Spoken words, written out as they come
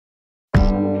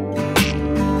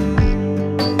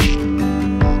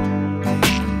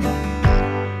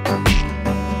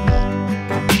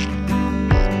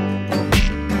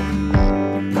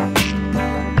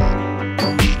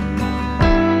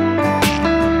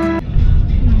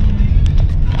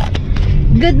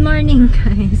Good morning,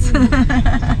 guys.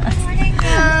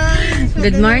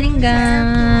 Good morning,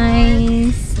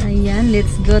 guys. Ayan,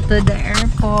 let's go to the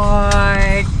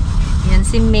airport. Yan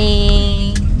si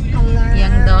May.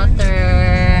 Yung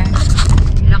daughter.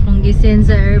 Wala akong gisend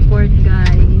sa airport,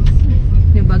 guys.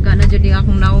 Dibaga na dyan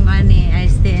akong naungan eh. I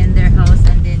stay in their house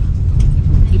and then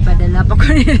ipadala pa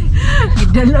ko nila.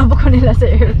 Idala pa ko nila sa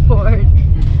airport.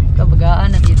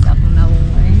 Kabagaan na dito akong naungan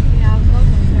eh.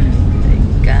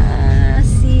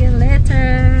 See you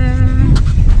later.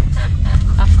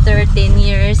 After 10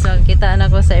 years, so kita na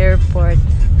ko sa airport.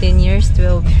 10 years,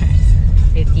 12 years.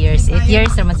 8 years. 8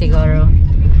 years naman siguro.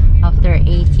 After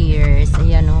 8 years,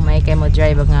 ayan o, may kayo mo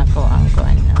drive nga ko ang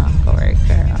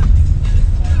co-worker.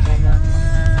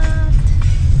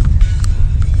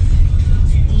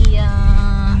 Iya.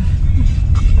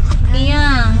 Iya.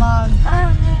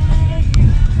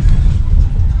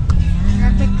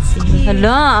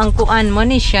 Hala, ang kuan mo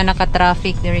ni siya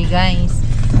naka-traffic there, guys.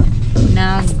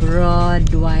 Nag-road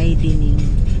widening.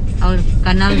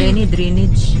 Kanal din ni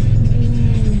drainage.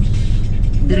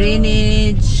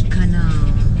 Drainage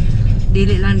canal.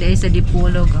 Dili lang dahil sa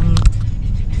dipolog ang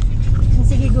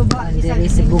sige guba. Dili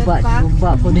sa guba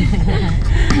ko din.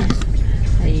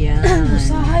 Ayan.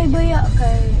 Usahay baya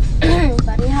kay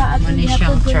pareha at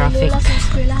siyang traffic. Sa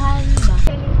eskwelahan ba?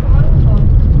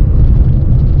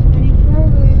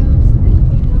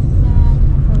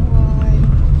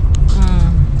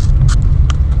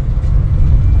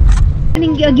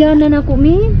 Aning giagyanan ako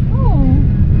mi? Oo.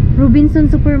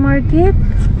 Robinson Supermarket.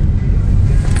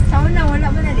 Sa una wala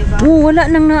ba na, di ba? Oo, wala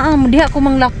nang naam. Diha ko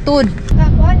mang laktod.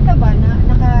 Kakuan ka ba na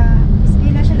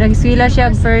naka-eskwela siya? Nag-eskwela siya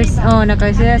first. Oh,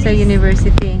 naka-eskwela sa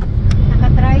university.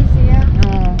 Naka-try siya.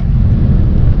 Oh.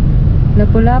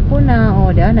 Lapo-lapo na.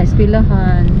 Oh, diha na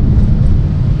eskwelahan.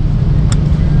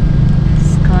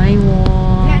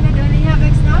 Skywalk. Yan na doon niya,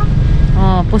 Bex, no?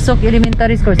 Oh, Pusok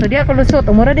Elementary School. So diha ko lusot.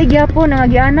 Umura di gyapon nang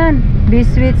agianan.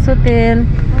 Biscuits Hotel.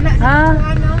 Wala na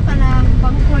ano kanang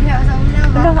bangko niya sa una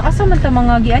ba? Wala, asa man ta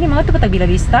mga giani mga to patag Villa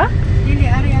Vista?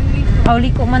 Dili ari ang liko. Aw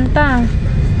liko man ta.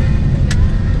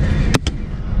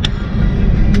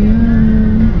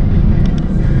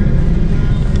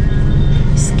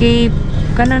 Escape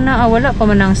kana na wala pa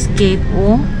man ang escape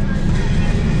oh.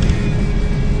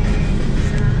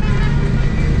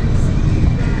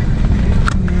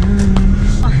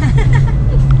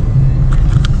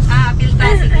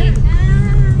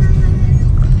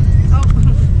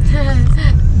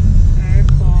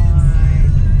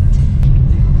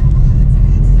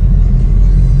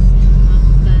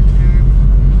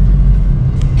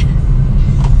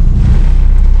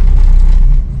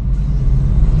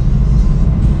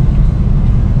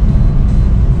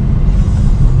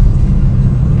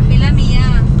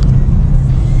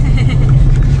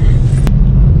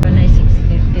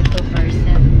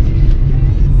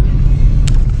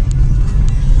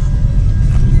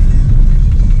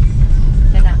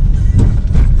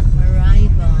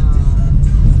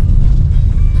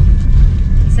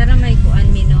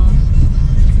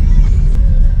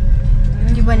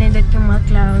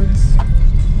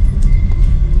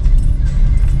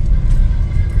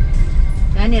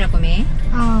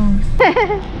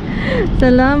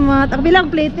 Salamat. Ako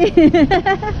bilang plate eh.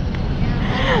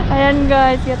 Ayan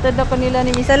guys, yatod ako nila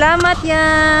ni Mi. Salamat ya.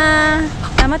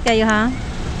 Salamat kayo ha.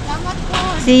 Salamat po.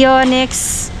 See you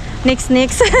next.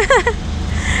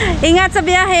 Ingat sa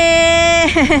biyahe.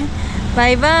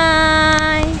 Bye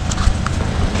bye.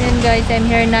 Ayan guys, I'm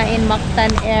here na in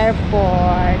Mactan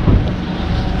Airport.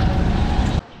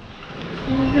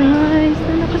 Guys,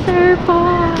 na ako sa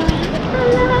airport.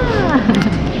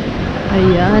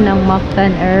 Ayan ang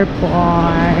Mactan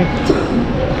Airport.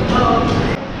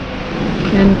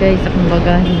 Yan guys, akong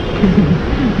bagahe.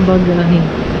 Bagahe.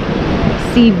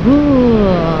 Cebu.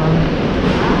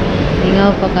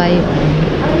 Tingaw pa kayo.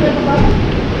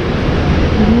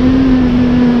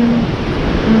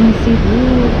 Ang Cebu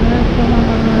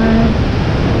Airport.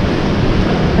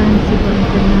 Mactan Cebu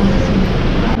International.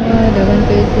 Dagan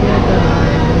kayo sila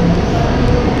guys.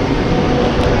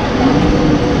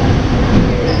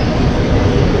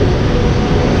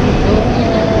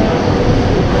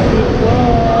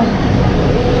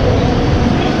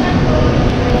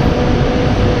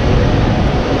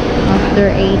 After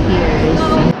 8 years.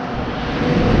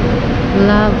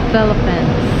 Love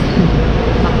Philippines.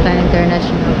 Mactan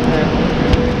International Airport.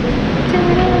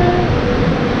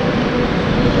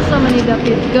 So many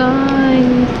dapit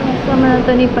guys. So many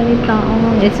tani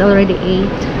panitaon. It's already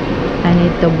 8. I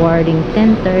need to boarding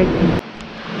 10:30.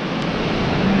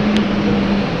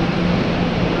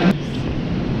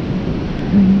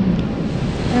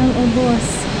 Ang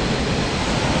ubos.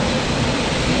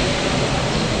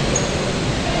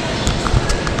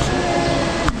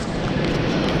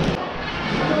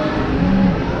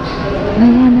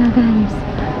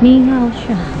 Ningaw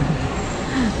siya.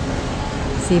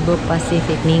 Cebu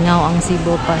Pacific. Ningaw ang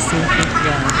Cebu Pacific,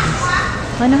 guys.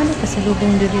 Ano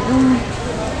pasalubong dito?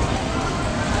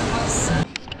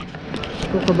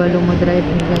 Kukabalo mo drive,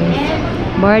 guys.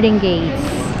 Boarding gates.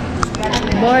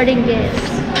 Boarding gates.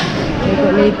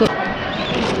 Liko-liko.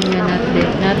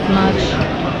 Not much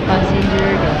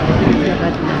passenger.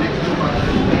 Dapat na.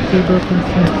 Cebu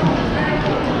Pacific.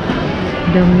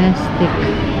 Domestic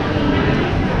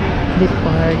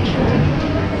departure.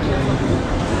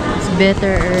 It's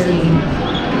better early.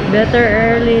 Better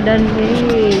early than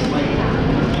late.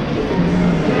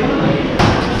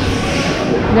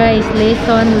 Guys,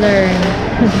 lesson learned.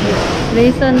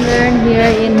 Lesson learned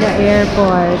here in the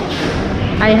airport.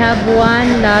 I have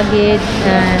one luggage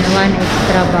and one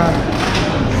extra bag.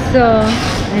 So,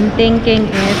 I'm thinking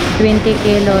it's 20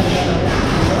 kilos.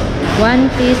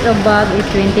 One piece of bag is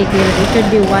 20 kilos. It should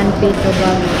be one piece of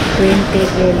bag 20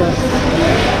 kilos.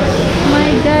 Oh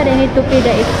my god, I need to pay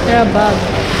the extra bag.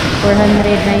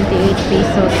 498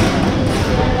 pesos.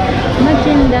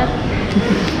 Imagine that.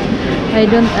 I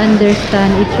don't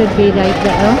understand. It should be like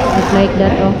that. Oh, it's like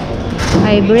that. Oh,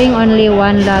 I bring only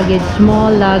one luggage,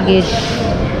 small luggage.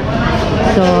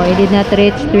 So I did not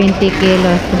reach 20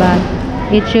 kilos, but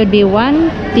it should be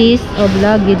one piece of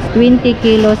luggage, 20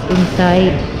 kilos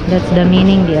inside. That's the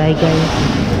meaning, guys.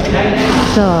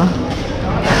 So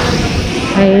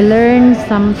I learned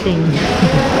something.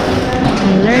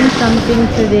 I learned something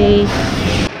today.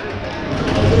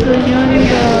 So yun,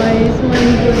 guys. My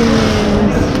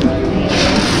goodness.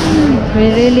 We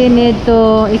really need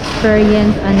to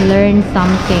experience and learn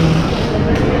something.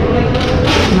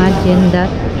 Imagine that.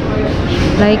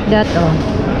 Like that, oh.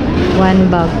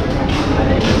 One bag.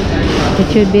 It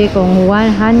should be kung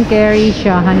one hand carry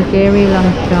siya, hand carry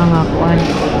lang siya nga kwan.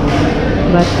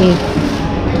 But if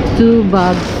two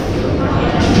bags,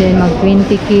 then mag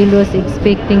 20 kilos,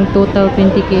 expecting total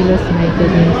 20 kilos, my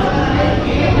goodness.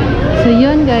 So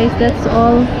yun, guys, that's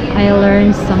all. I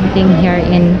learned something here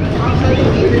in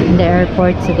the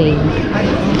airport today.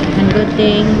 And good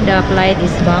thing the flight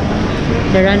is back.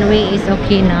 The runway is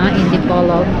okay na in the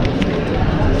Polo.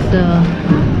 So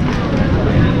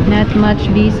not much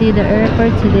busy the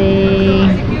airport today.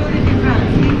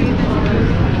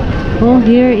 Oh,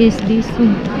 here is this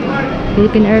one.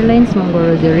 Philippine Airlines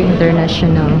Mongorodori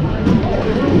International.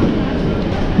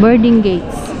 Boarding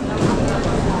gates.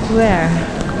 Where?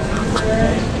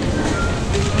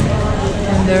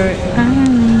 And there.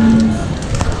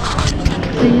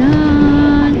 So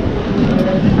yan.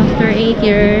 After 8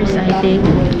 years, I think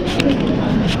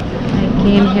I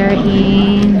came here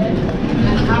in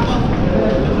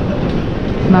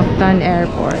Mactan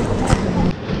Airport.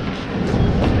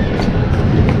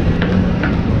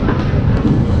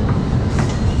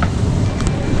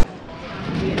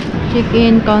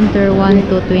 Check-in counter 1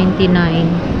 to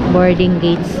 29. Boarding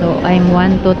gates. So I'm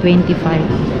 1 to 25.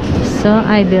 So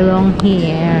I belong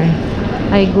here.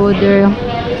 I go there.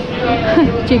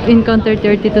 Check-in counter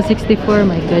 30 to 64.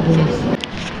 My goodness.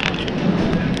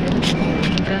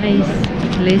 Guys,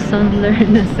 lesson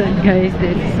learned na sad, guys.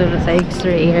 This is sa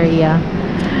X-ray area.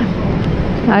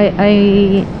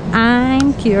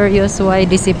 I'm curious why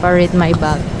they separate my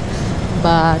bag,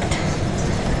 but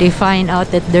they find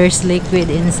out that there's liquid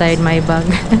inside my bag.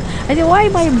 I said, why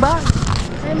my bag?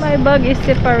 Why my bag is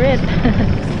separate?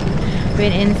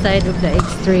 When inside of the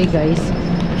X-ray, guys.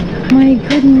 My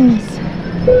goodness.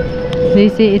 They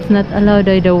say it's not allowed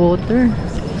by the water.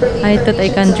 I thought I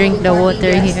can drink the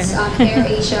water here.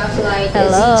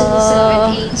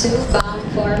 Hello.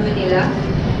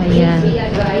 Ayan.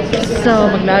 So,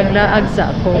 maglaag-laag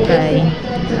sa ako kay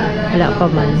wala pa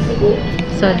man.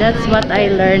 So, that's what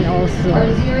I learned also.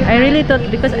 I really thought,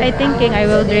 because I thinking I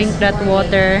will drink that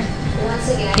water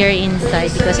here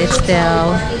inside because it's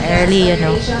still early, you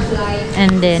know.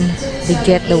 And then, we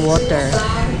get the water.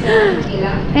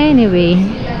 Anyway,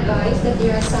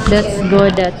 that's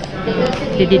good that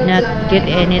they did not get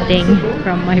anything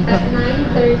from my bag.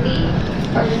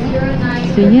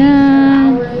 So,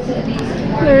 yeah.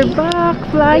 We're back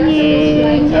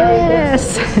flying!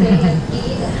 Yes!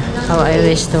 How I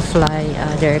wish to fly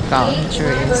other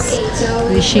countries.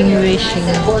 Wishing.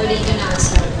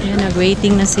 Yan,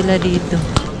 nag-waiting na sila dito.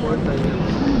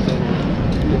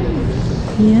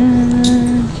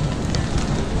 Yan.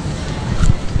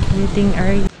 Waiting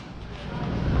area.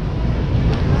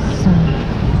 So,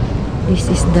 this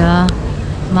is the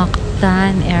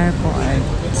Mactan Airport,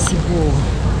 Cebu.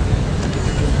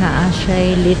 Naa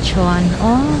siya'y lechon.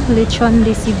 Oh, lechon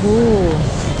de Cebu.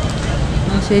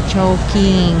 Naa siya'y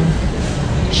chowking.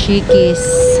 Shikis.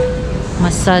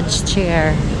 Massage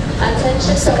chair.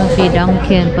 There's Coffee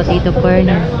Dunkin, Potato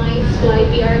Corner.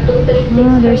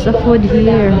 Oh, there's a food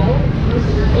here.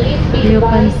 You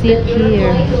can sit here.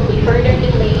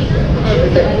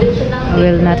 I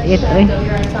will not eat. I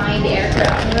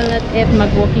will not eat.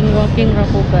 Mag-walking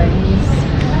ako, guys.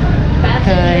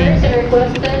 Passengers are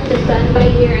requested to stand by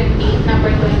here at gate number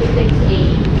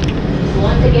 26A.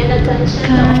 Once again, attention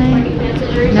to all party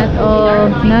passengers.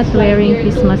 Not wearing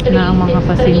face mask na ang mga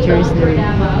passengers there.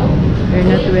 They're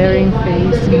not wearing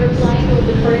face mask.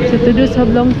 So to do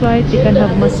sablong flight, you can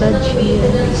have massage here.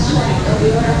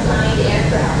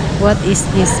 What is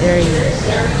this area?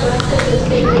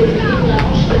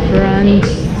 Front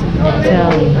hotel.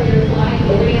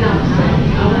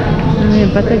 Ay,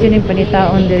 bato dyan yung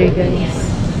panitaon diri,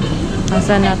 guys.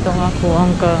 Asa na itong ako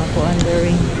ang kakuan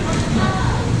diri.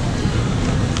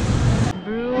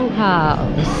 Brew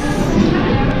house.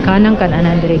 Kanang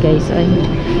kanan diri, guys. Ay,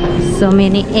 so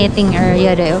many eating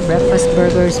area there. Breakfast,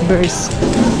 burgers, burst,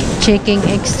 checking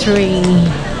x-ray,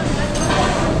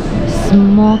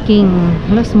 smoking.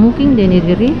 Wala smoking din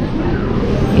diri.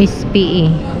 SPA.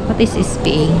 What is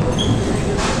SPA?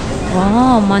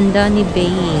 Wow, Mandani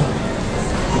Bay.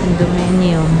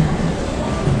 Condominium.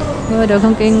 Oh,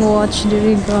 daghang kayong watch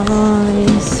diri,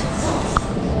 guys.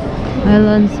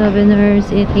 Island Southerners,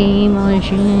 ATM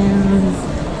machines.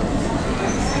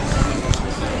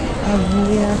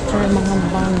 Abuya for mga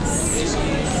banks.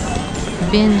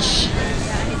 Bench.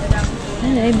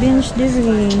 Ay bench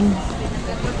diri.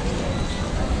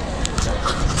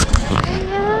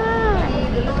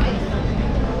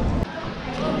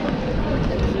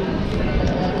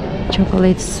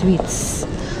 Chocolate sweets.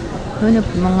 Ano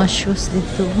po mga shoes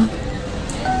dito?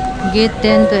 Gate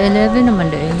 10 to 11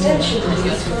 naman dahil.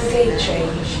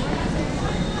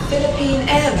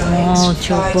 Oh,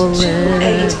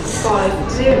 chocolates.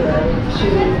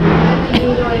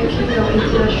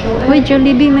 Uy,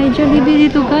 Jollibee. May Jollibee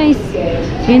dito, guys.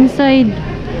 Inside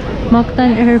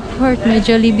Mactan Airport. May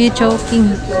Jollibee choking.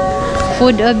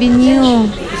 Food Avenue.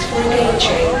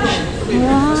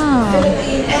 Wow.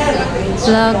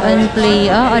 Plug and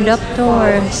play. Ah,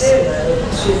 adapters.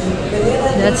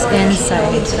 That's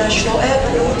inside.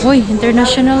 Uy,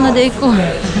 international na day ko.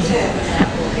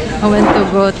 I want to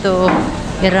go to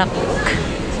Iraq.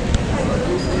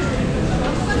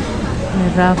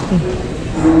 Iraqi.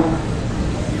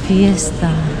 Fiesta.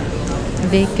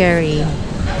 Bakery.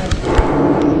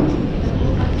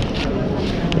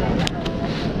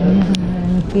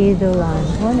 Kidolan.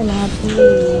 Oh, na mga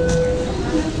pili.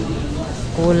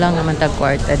 Kulang naman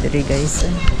tag-kwarta diri, guys.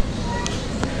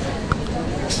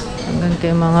 Hanggang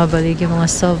kay mga baligi,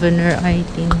 mga souvenir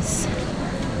items.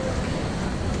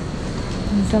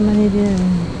 Sa man din.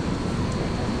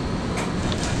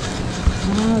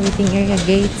 Ah, waiting area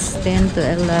gates 10 to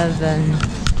 11.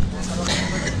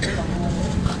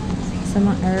 Sa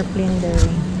mga airplane there.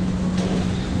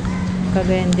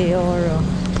 Cabende Oro.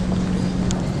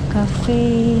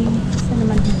 Cafe. Saan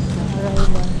naman?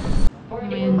 Arrival.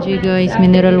 MG, guys,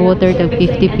 mineral water tag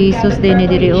 50 pesos din ni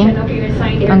diri, oh.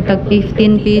 Ang tag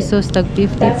 15 pesos, tag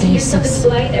 50 pesos.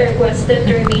 I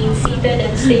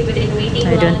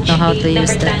don't know how to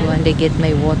use that one. They get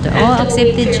my water. Oh,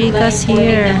 accepted Gcash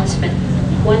here.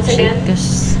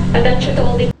 Gcash.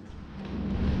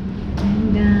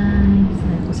 Guys,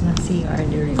 tapos na CR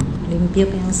diri.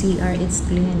 Limpyo pa yung CR, it's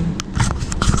clean.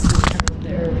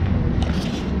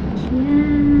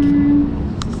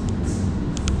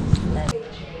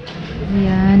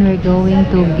 Yan, we're going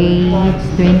to gates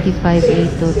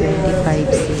 25A to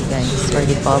 25C, guys, for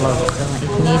the follow. So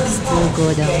it needs to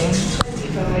go down.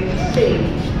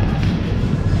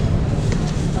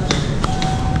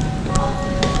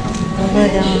 Go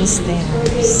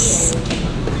downstairs.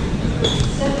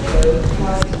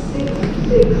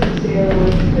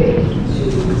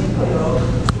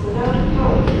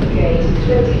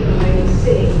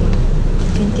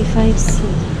 C.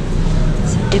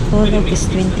 So the follow is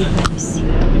 25C.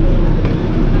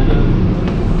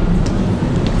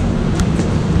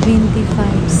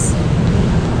 25C.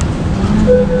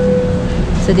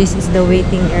 So this is the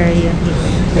waiting area here.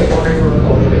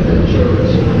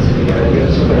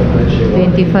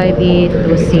 25A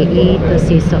to C8 to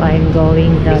C, so I'm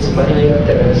going that way.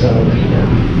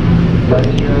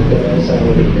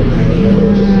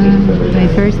 My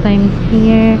first time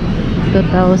here,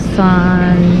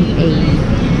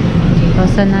 2008.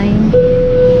 2009.